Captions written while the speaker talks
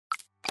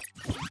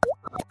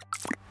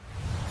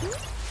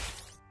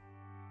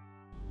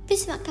វិ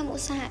ស្វកម្មឧ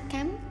ស្សាហក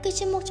ម្មគឺ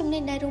ជាមុខជំនា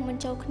ញដែលរួមប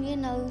ញ្ចូលគ្នា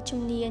នៅជំ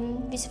នាញ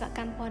វិស្វក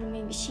ម្មព័ត៌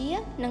មានវិទ្យា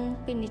និង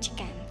ពាណិជ្ជ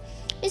កម្ម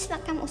វិស្វ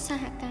កម្មឧស្សា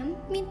ហកម្ម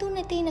មានតួ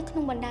នាទីនៅក្នុ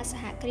ងបណ្ដាស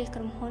ហគ្រាសក្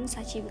រុមហ៊ុន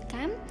សាជីវក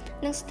ម្ម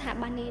និងស្ថា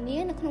ប័ននានា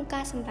នៅក្នុង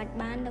ការសម្រេច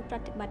បាននូវប្រ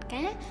តិបត្តិ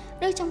ការ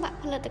ឬចង្វាក់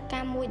ផលិតក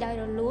ម្មមួយដោយ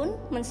រលូន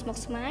មិនស្មុគ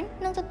ស្មាញ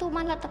និងទទួល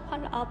បានលទ្ធផល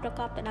ល្អប្រ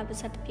កបទៅដោយប្រ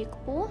សិទ្ធភាព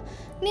ខ្ពស់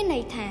មានន័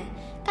យថា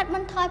កាត់ប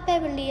ន្ថយពេល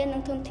វេលានិ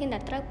ងធនធានដែ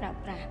លត្រូវប្រើ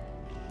ប្រាស់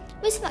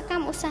វិស្វក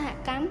ម្មឧស្សាហ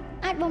កម្ម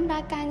អាចបម្រើ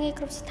ការងារ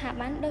គ្រប់ស្ថា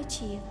ប័នដូច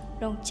ជា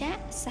រោងចក្រ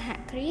សហ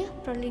គ្រាស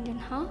ប្រលានយ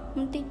ន្តហោះម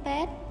ន្ទីរពេ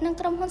ទ្យនិង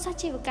ក្រុមហ៊ុនសា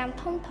ជីវកម្ម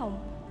ធំៗ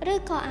ឬ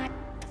ក៏អាច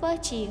ធ្វើ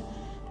ជា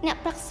អ្នក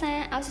ប្រឹក្សា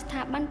ឲ្យស្ថា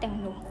ប័នទាំង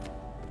នោះ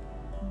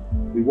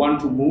We want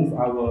to move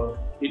our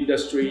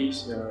industries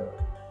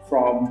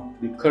from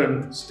the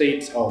current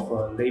states of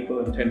labor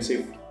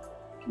intensive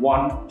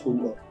one to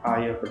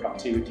higher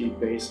productivity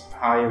based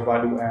higher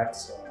value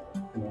adds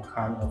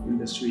kind of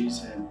industries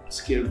and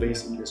skill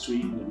based industry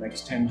in the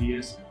next 10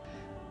 years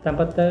តាម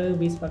ពិតទៅ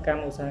វិស្វកម្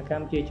មឧស្សាហក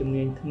ម្មជាជំ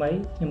នាញថ្មី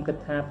ខ្ញុំគិត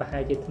ថាប្រហែ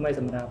លជាថ្មី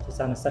សម្រាប់សិស្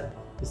សានុសិស្ស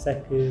ពិសេស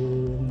គឺ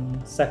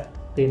សិស្ស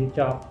រៀនច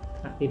ប់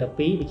ថ្នាក់ទី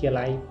12វិទ្យា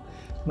ល័យ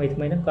ថ្មីហ្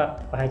នឹងគាត់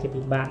ប្រហែលជា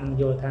ពិបាកនឹង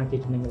យល់ថាជា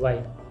ជំនាញអ្វី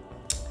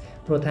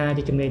ព្រោះថា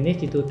ជាជំនាញនេះ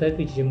ជាទូទៅ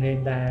គឺជាជំនាញ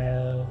ដែល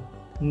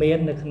មាន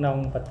នៅក្នុង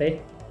ប្រទេស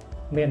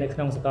មាននៅក្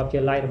នុងសាកលវិទ្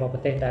យាល័យរបស់ប្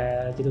រទេសដែល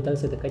ជាទូទៅ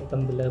សេដ្ឋកិច្ចពឹ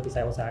ងទៅលើវិស័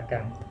យឧស្សាហក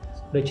ម្ម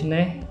ដូច្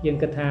នេះយើង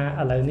គិតថា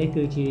ឥឡូវនេះ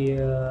គឺជា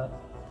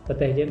ប្រ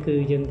ទេសយើងគឺ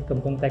យើងកំ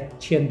ពុងតែ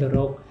ឈានទៅរ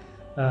ក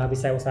វិ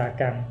ស័យឧស្សាហ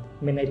កម្ម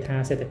មានន័យថា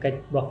សេដ្ឋកិច្ច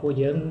របស់ពួក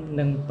យើង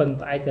នឹងពឹង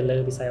ផ្អែកទៅលើ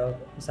វិស័យឧ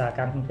ស្សាហក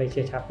ម្មក្នុងពេល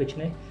ជាឆាប់ដូច្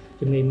នេះ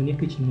ជំនាញមួយនេះ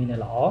គឺជាជំនាញដែល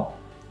ល្អ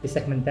ពិសេ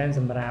សមែនទែន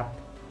សម្រាប់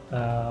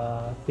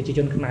ប្រជាជ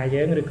នខ្មែរ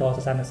យើងឬក៏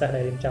សិស្សានុសិស្ស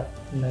ដែលរៀនចប់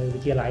នៅវិ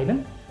ទ្យាល័យហ្នឹង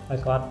ឲ្យ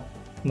គាត់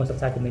មកសិ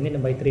ក្សាជំនាញនេះ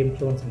ដើម្បីត្រៀម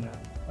ខ្លួនសម្រា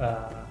ប់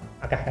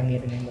ឱកាសការងារ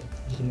ទៅនឹង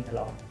ជំនាញ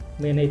ល្អ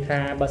មានន័យថា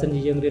បើសិនជា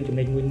យើងរៀនជំ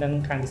នាញមួយហ្នឹង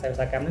ខាងវិស័យឧស្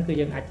សាហកម្មហ្នឹងគឺ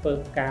យើងអាចធ្វើ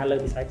ការលើ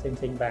វិស័យផ្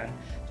សេងៗបាន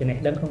ចំណេះ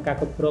ដឹងក្នុងការ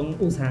គ្រប់គ្រង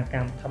ឧស្សាហក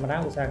ម្មធម្មតា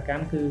ឧស្សាហក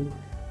ម្មគឺ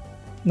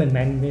មិន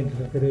មែនមាន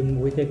រឿង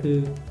មួយទេគឺ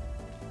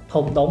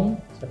ធំដុំ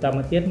បន្តម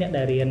កទៀតអ្នក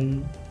ដែលរៀន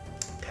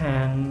ខា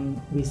ង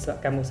វិស្វ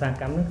កម្មឧស្សាហ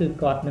កម្មហ្នឹងគឺ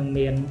គាត់នឹង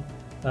មាន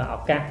ឱ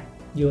កាស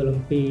យល់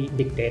អំពី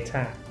big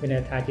data មានន័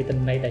យថាជាទិ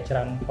ន្នន័យដែលច្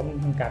រើនក្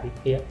នុងការវិ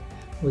ភាគ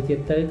មួយទៀត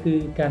ទៅគឺ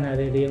ការ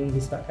រៀន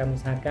វិស្វកម្មឧ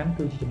ស្សាហកម្ម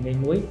គឺជាជំនាញ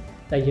មួយ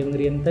តែយើង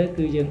រៀនទៅ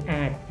គឺយើង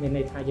អាចមាន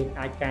ន័យថាយើង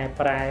អាចកែ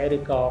ប្រែឬ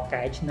ក៏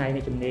កែច្នៃ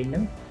នៃជំនាញហ្នឹ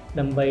ង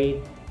ដើម្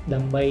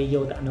បីយ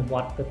កទៅអនុវ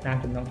ត្តទៅតាម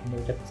ចំណង់ចំណូ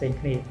លចិត្តផ្សេង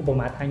គ្នាឧប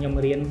មាថាខ្ញុំ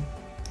រៀន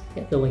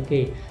ទាក់ទងឲ្យគេ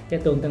ទា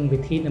ក់ទងទាំងវិ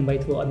ធីដើម្បី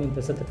ធ្វើឲ្យមាន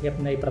ប្រសិទ្ធភាព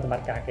នៃប្រតិប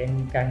ត្តិការ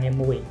ងារ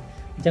មួយ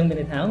អញ្ចឹងមាន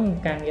ន័យថា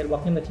ការងាររប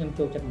ស់ខ្ញុំដែលខ្ញុំ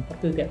ចូលចិត្តបំផុត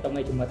គឺទាក់ទង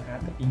ឲ្យចំណុចថា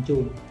ទឹកជញ្ជូ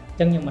នអញ្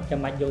ចឹងខ្ញុំមិនចាំ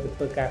បាច់យកទៅ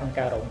ធ្វើការក្នុង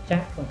ការរោងចក្រ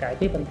ក្នុងការ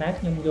ទេប៉ុន្តែ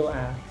ខ្ញុំយក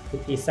វិ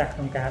ធីសាស្ត្រក្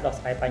នុងការដោះ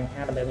ស្រាយបញ្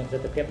ហាដើម្បីមានប្រសិ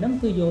ទ្ធភាពហ្នឹង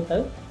គឺយកទៅ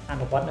អ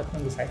នុវត្តនៅក្នុ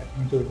ងវិស័យទឹកជ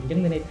ញ្ជូនអញ្ចឹង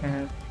មានន័យថា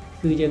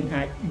គឺយើង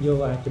អាចយក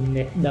ចំ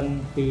ណេះដឹង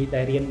ពី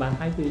ដែលរៀនបាន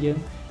ហើយគឺយើង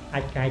អា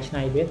ចកែច្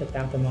នៃវាទៅ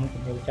តាមចំណង់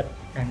ចំណូលចិត្ត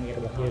ការងាររ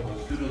បស់យើង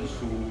Students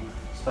who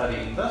study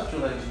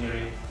industrial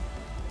engineering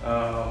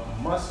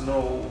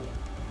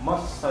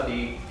must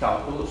study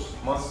calculus,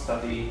 must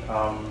study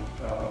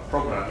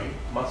programming,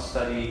 must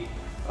study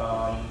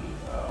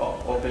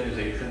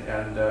organization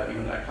and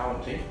even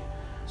accounting.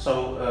 So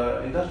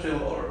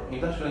industrial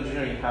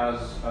engineering has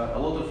a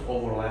lot of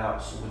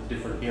overlaps with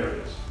different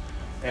areas,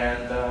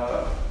 and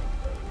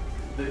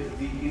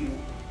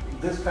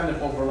this kind of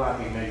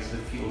overlapping makes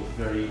the field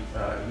very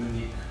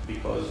unique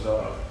because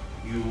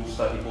you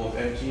study both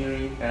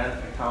engineering and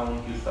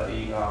accounting, you study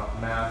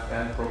math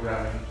and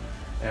programming,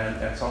 and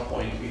at some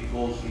point it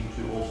goes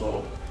into also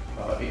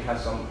it has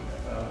some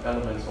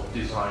elements of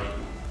design.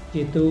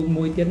 ជាទូ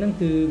មួយទៀតហ្នឹង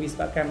គឺវិស្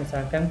វកម្មឧស្សា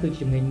ហកម្មគឺ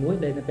ជំនាញមួយ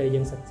ដែលនៅពេល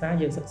យើងសិក្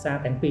សា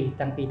ទាំងពី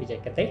បច្ចេ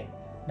កទេស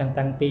និង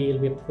តាំងពីរ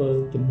បៀបធ្វើ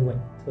ជំនួញ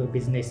ធ្វើ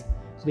business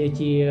វា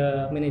ជា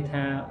មានន័យ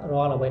ថា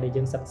រាល់អ្វីដែល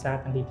យើងសិក្សា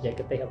តាំងពីបច្ចេ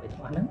កទេសអ្វីទាំ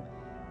ងអស់ហ្នឹង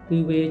គឺ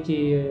វាជា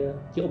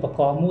ឧបក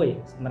រណ៍មួយ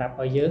សម្រាប់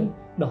ឲ្យយើង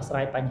ដោះស្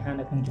រាយបញ្ហា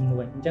នៅក្នុងជំនួ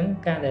ញអញ្ចឹង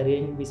ការដែលរៀ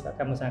នវិស្វ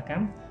កម្មឧស្សាហក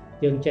ម្ម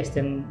យើងចេះ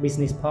ទាំង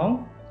business ផង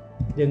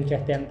យើងចេះ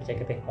ទាំងបច្ចេ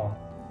កទេសផង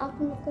អរ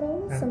គុណលោកគ្រូ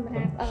សម្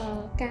រាប់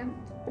ការ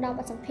ផ្ដល់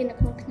បទសម្ភាសន៍នៅ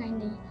ក្នុងថ្ងៃ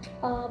នេះ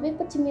វា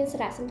ពិតជាមានសា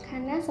រៈសំខា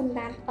ន់ណាស់សម្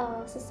រាប់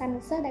សិស្សានុ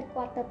សិស្សដែល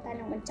គាត់ទៅតែ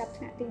នឹងបញ្ចប់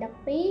ថ្នាក់ទី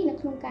12នៅ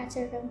ក្នុងការជ្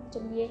រើសរើស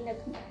ជំនាញនៅ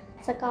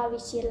សាកលវិ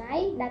ទ្យាល័យ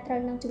ដែលត្រូវ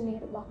នឹងជំនាញ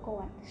របស់គា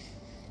ត់